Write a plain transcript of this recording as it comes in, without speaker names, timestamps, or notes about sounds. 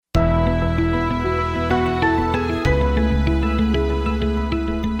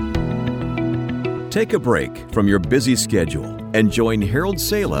Take a break from your busy schedule and join Harold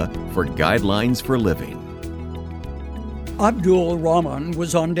Sala for Guidelines for Living. Abdul Rahman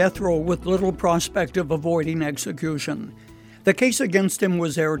was on death row with little prospect of avoiding execution. The case against him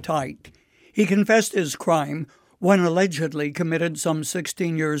was airtight. He confessed his crime, one allegedly committed some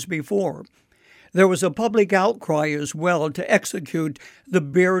 16 years before. There was a public outcry as well to execute the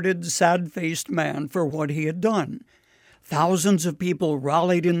bearded, sad-faced man for what he had done. Thousands of people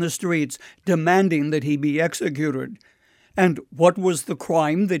rallied in the streets demanding that he be executed. And what was the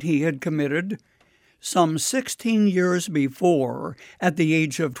crime that he had committed? Some 16 years before, at the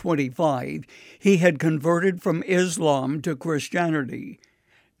age of 25, he had converted from Islam to Christianity.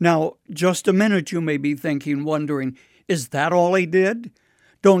 Now, just a minute you may be thinking, wondering, is that all he did?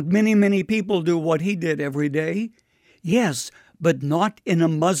 Don't many people do what he did every day? Yes, but not in a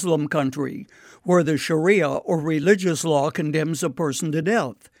Muslim country, where the Sharia or religious law condemns a person to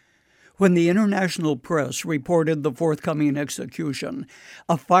death. When the international press reported the forthcoming execution,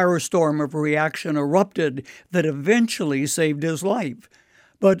 a firestorm of reaction erupted that eventually saved his life.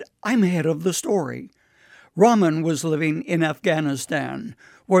 But I'm ahead of the story. Rahman was living in Afghanistan,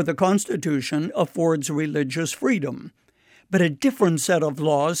 where the Constitution affords religious freedom. But a different set of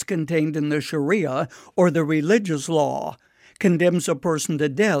laws contained in the Sharia, or the religious law, condemns a person to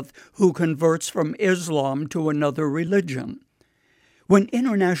death who converts from Islam to another religion. When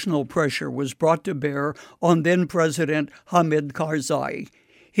international pressure was brought to bear on then-President Hamid Karzai,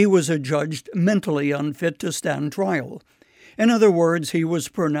 he was adjudged mentally unfit to stand trial. In other words, he was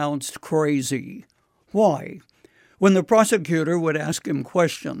pronounced crazy. Why? When the prosecutor would ask him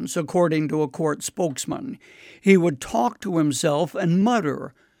questions, according to a court spokesman, he would talk to himself and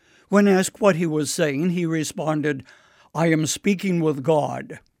mutter. When asked what he was saying, he responded, "I am speaking with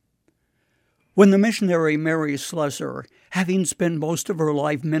God." When the missionary Mary Slessor, having spent most of her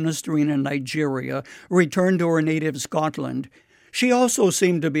life ministering in Nigeria, returned to her native Scotland, she also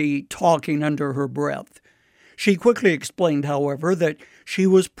seemed to be talking under her breath. She quickly explained, however, that she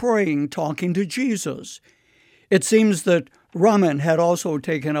was praying, talking to Jesus. It seems that Rahman had also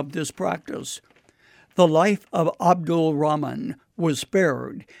taken up this practice. The life of Abdul Rahman was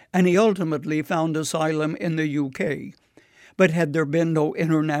spared, and he ultimately found asylum in the UK. But had there been no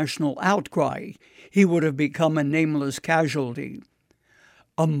international outcry, he would have become a nameless casualty.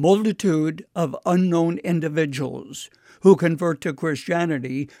 A multitude of unknown individuals who convert to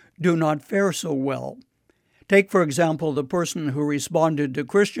Christianity do not fare so well. Take, for example, the person who responded to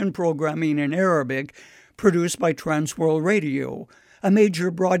Christian programming in Arabic produced by Transworld Radio, a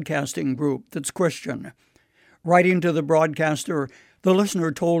major broadcasting group that's Christian. Writing to the broadcaster, the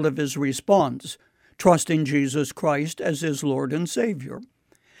listener told of his response, trusting Jesus Christ as his Lord and Savior.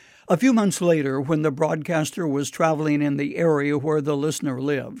 A few months later, when the broadcaster was traveling in the area where the listener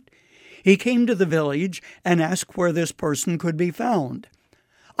lived, he came to the village and asked where this person could be found.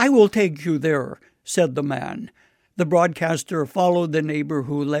 "I will take you there," said the man. The broadcaster followed the neighbor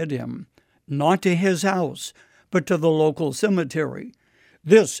who led him, not to his house, but to the local cemetery.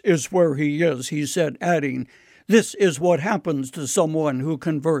 "This is where he is," he said, adding, "This is what happens to someone who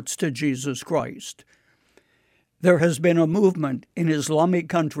converts to Jesus Christ." There has been a movement in Islamic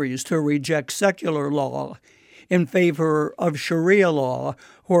countries to reject secular law in favor of Sharia law,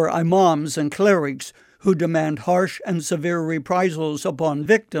 where imams and clerics who demand harsh and severe reprisals upon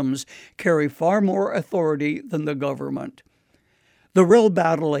victims carry far more authority than the government. The real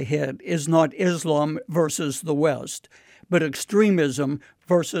battle ahead is not Islam versus the West, but extremism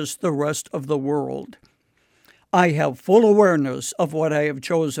versus the rest of the world. "I have full awareness of what I have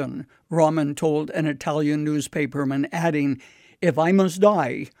chosen," Rahman told an Italian newspaperman, adding, "If I must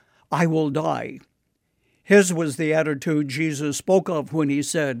die, I will die." His was the attitude Jesus spoke of when he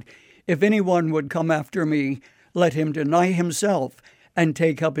said, "If anyone would come after me, let him deny himself and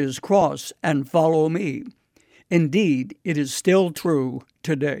take up his cross and follow me." Indeed, it is still true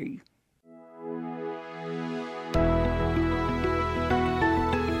today.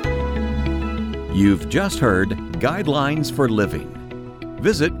 You've just heard Guidelines for Living.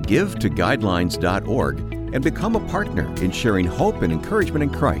 Visit givetoguidelines.org and become a partner in sharing hope and encouragement in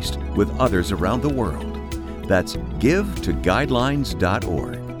Christ with others around the world. That's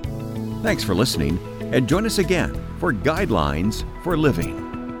givetoguidelines.org. Thanks for listening, and join us again for Guidelines for Living.